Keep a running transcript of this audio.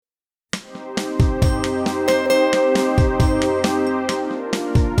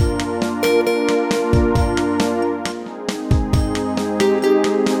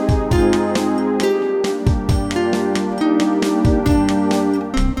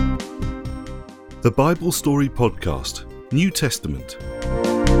The Bible Story Podcast, New Testament.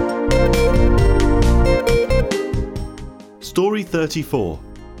 Story 34.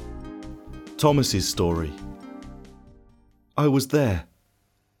 Thomas's story. I was there.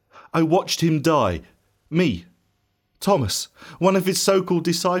 I watched him die. Me, Thomas, one of his so-called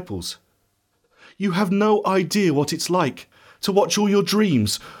disciples. You have no idea what it's like to watch all your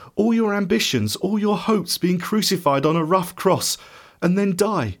dreams, all your ambitions, all your hopes being crucified on a rough cross and then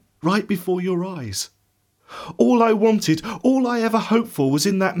die right before your eyes. All I wanted, all I ever hoped for was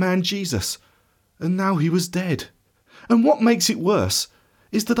in that man Jesus. And now he was dead. And what makes it worse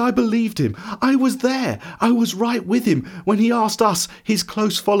is that I believed him. I was there. I was right with him when he asked us, his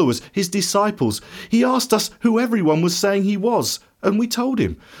close followers, his disciples. He asked us who everyone was saying he was, and we told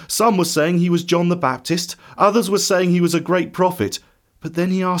him. Some were saying he was John the Baptist. Others were saying he was a great prophet. But then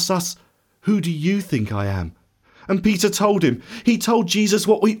he asked us, who do you think I am? And Peter told him. He told Jesus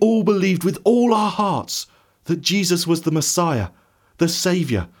what we all believed with all our hearts, that Jesus was the Messiah, the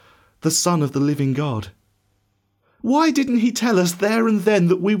Saviour, the Son of the living God. Why didn't he tell us there and then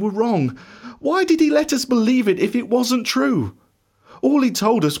that we were wrong? Why did he let us believe it if it wasn't true? All he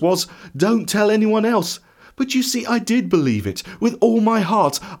told us was, don't tell anyone else. But you see, I did believe it. With all my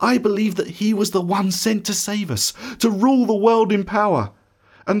heart, I believed that he was the one sent to save us, to rule the world in power.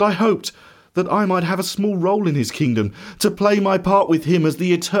 And I hoped that I might have a small role in his kingdom, to play my part with him as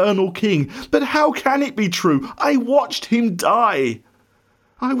the eternal king. But how can it be true? I watched him die.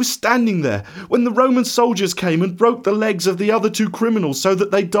 I was standing there when the Roman soldiers came and broke the legs of the other two criminals so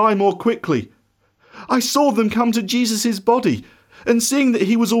that they'd die more quickly. I saw them come to Jesus' body, and seeing that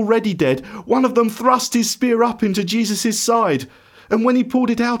he was already dead, one of them thrust his spear up into Jesus' side, and when he pulled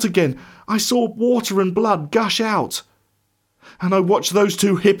it out again, I saw water and blood gush out. And I watched those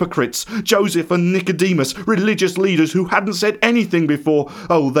two hypocrites, Joseph and Nicodemus, religious leaders who hadn't said anything before.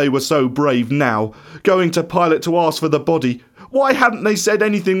 Oh, they were so brave now, going to Pilate to ask for the body. Why hadn't they said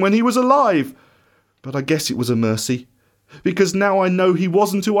anything when he was alive? But I guess it was a mercy, because now I know he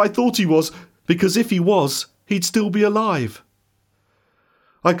wasn't who I thought he was, because if he was, he'd still be alive.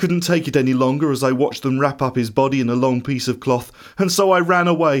 I couldn't take it any longer as I watched them wrap up his body in a long piece of cloth, and so I ran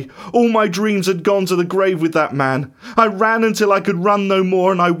away. All my dreams had gone to the grave with that man. I ran until I could run no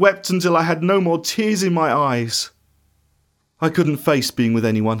more, and I wept until I had no more tears in my eyes. I couldn't face being with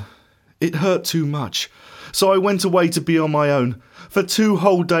anyone. It hurt too much. So I went away to be on my own. For 2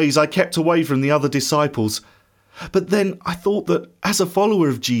 whole days I kept away from the other disciples. But then I thought that, as a follower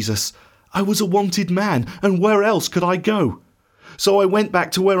of Jesus, I was a wanted man, and where else could I go? So I went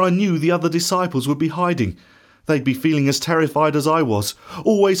back to where I knew the other disciples would be hiding. They'd be feeling as terrified as I was,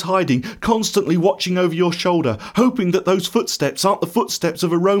 always hiding, constantly watching over your shoulder, hoping that those footsteps aren't the footsteps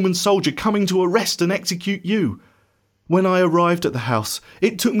of a Roman soldier coming to arrest and execute you. When I arrived at the house,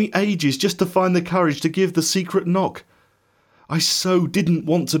 it took me ages just to find the courage to give the secret knock. I so didn't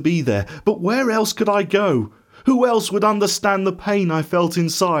want to be there, but where else could I go? Who else would understand the pain I felt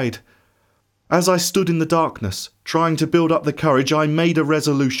inside? As I stood in the darkness, trying to build up the courage, I made a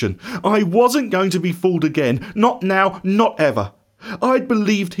resolution. I wasn't going to be fooled again. Not now, not ever. I'd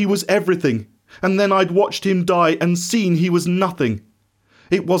believed he was everything, and then I'd watched him die and seen he was nothing.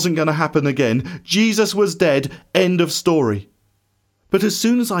 It wasn't going to happen again. Jesus was dead. End of story. But as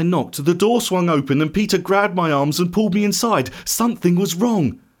soon as I knocked, the door swung open and Peter grabbed my arms and pulled me inside. Something was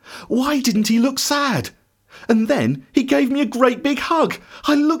wrong. Why didn't he look sad? And then he gave me a great big hug.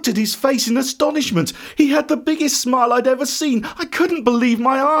 I looked at his face in astonishment. He had the biggest smile I'd ever seen. I couldn't believe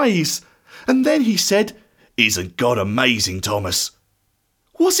my eyes. And then he said, "Isn't God amazing, Thomas?"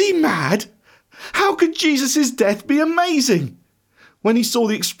 Was he mad? How could Jesus' death be amazing? When he saw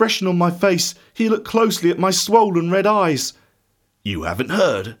the expression on my face, he looked closely at my swollen red eyes. "You haven't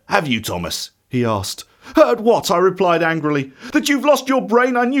heard, have you, Thomas?" he asked. "Heard what?" I replied angrily. "That you've lost your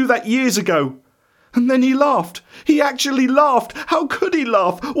brain. I knew that years ago." And then he laughed. He actually laughed. How could he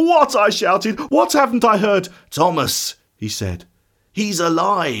laugh? "What?" I shouted. "What haven't I heard?" "Thomas," he said. "He's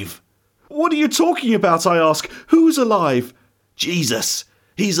alive." "What are you talking about?" I asked. "Who's alive?" "Jesus.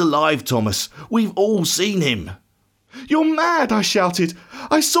 He's alive, Thomas. We've all seen him." "You're mad," I shouted.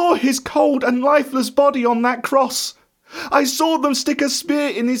 "I saw his cold and lifeless body on that cross. I saw them stick a spear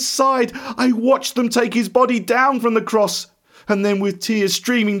in his side. I watched them take his body down from the cross. And then with tears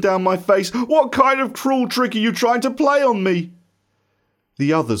streaming down my face, what kind of cruel trick are you trying to play on me?"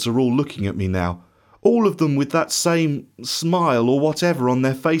 The others are all looking at me now, all of them with that same smile or whatever on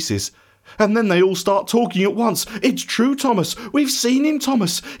their faces. And then they all start talking at once. It's true, Thomas. We've seen him,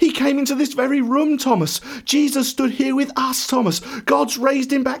 Thomas. He came into this very room, Thomas. Jesus stood here with us, Thomas. God's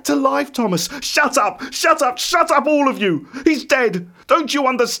raised him back to life, Thomas. Shut up, shut up, shut up, all of you. He's dead. Don't you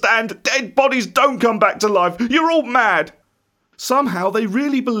understand? Dead bodies don't come back to life. You're all mad. Somehow they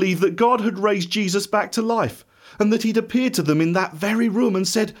really believed that God had raised Jesus back to life, and that he'd appeared to them in that very room and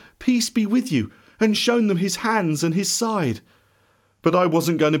said, "Peace be with you," and shown them his hands and his side. But I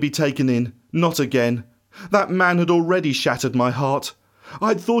wasn't going to be taken in, not again. That man had already shattered my heart.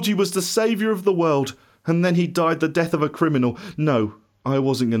 I'd thought he was the saviour of the world, and then he died the death of a criminal. No, I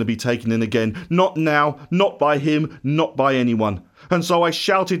wasn't going to be taken in again. Not now, not by him, not by anyone. And so I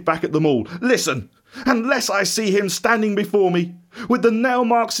shouted back at them all, "Listen! Unless I see him standing before me, with the nail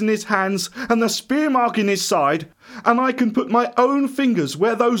marks in his hands and the spear mark in his side, and I can put my own fingers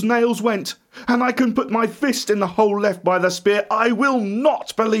where those nails went, and I can put my fist in the hole left by the spear, I will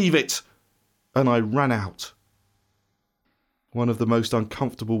not believe it." And I ran out. One of the most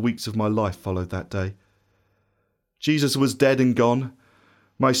uncomfortable weeks of my life followed that day. Jesus was dead and gone.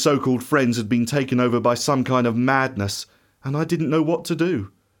 My so-called friends had been taken over by some kind of madness, and I didn't know what to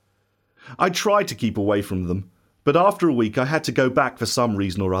do. I tried to keep away from them, but after a week I had to go back for some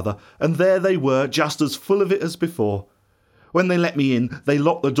reason or other, and there they were, just as full of it as before. When they let me in, they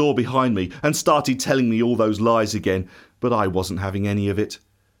locked the door behind me and started telling me all those lies again, but I wasn't having any of it.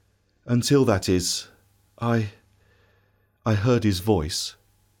 Until, that is, I heard his voice.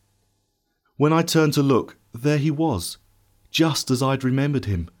 When I turned to look, there he was, just as I'd remembered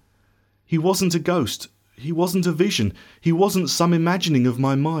him. He wasn't a ghost. He wasn't a vision. He wasn't some imagining of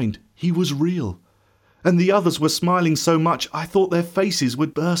my mind. He was real. And the others were smiling so much I thought their faces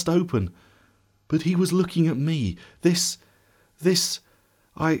would burst open. But he was looking at me.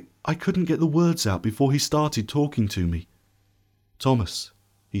 I couldn't get the words out before he started talking to me. "Thomas,"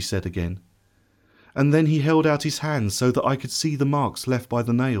 he said again. And then he held out his hands so that I could see the marks left by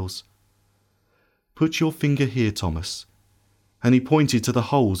the nails. "Put your finger here, Thomas." And he pointed to the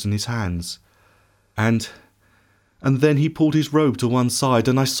holes in his hands. And then he pulled his robe to one side,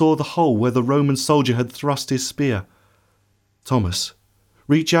 and I saw the hole where the Roman soldier had thrust his spear. "Thomas,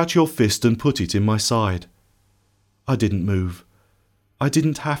 reach out your fist and put it in my side." I didn't move. I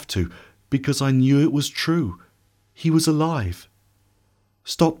didn't have to, because I knew it was true. He was alive.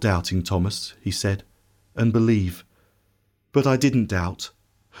 "Stop doubting, Thomas," he said, "and believe." But I didn't doubt.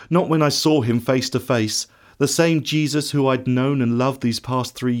 Not when I saw him face to face, the same Jesus who I'd known and loved these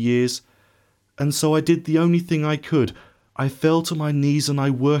past 3 years. And so I did the only thing I could. I fell to my knees and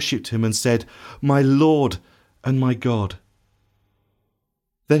I worshipped him and said, "My Lord and my God."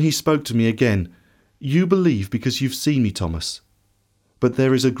 Then he spoke to me again. "You believe because you've seen me, Thomas. But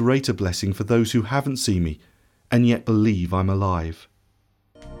there is a greater blessing for those who haven't seen me and yet believe I'm alive."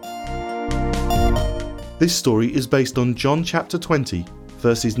 This story is based on John chapter 20,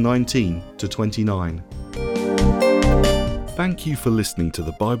 verses 19 to 29. Thank you for listening to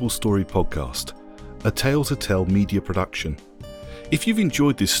the Bible Story Podcast, a Tale to Tell media production. If you've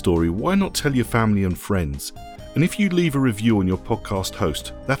enjoyed this story, why not tell your family and friends? And if you leave a review on your podcast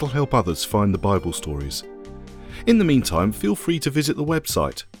host, that'll help others find the Bible stories. In the meantime, feel free to visit the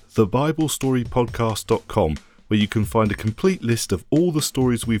website, thebiblestorypodcast.com, where you can find a complete list of all the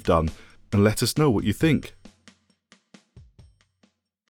stories we've done, and let us know what you think.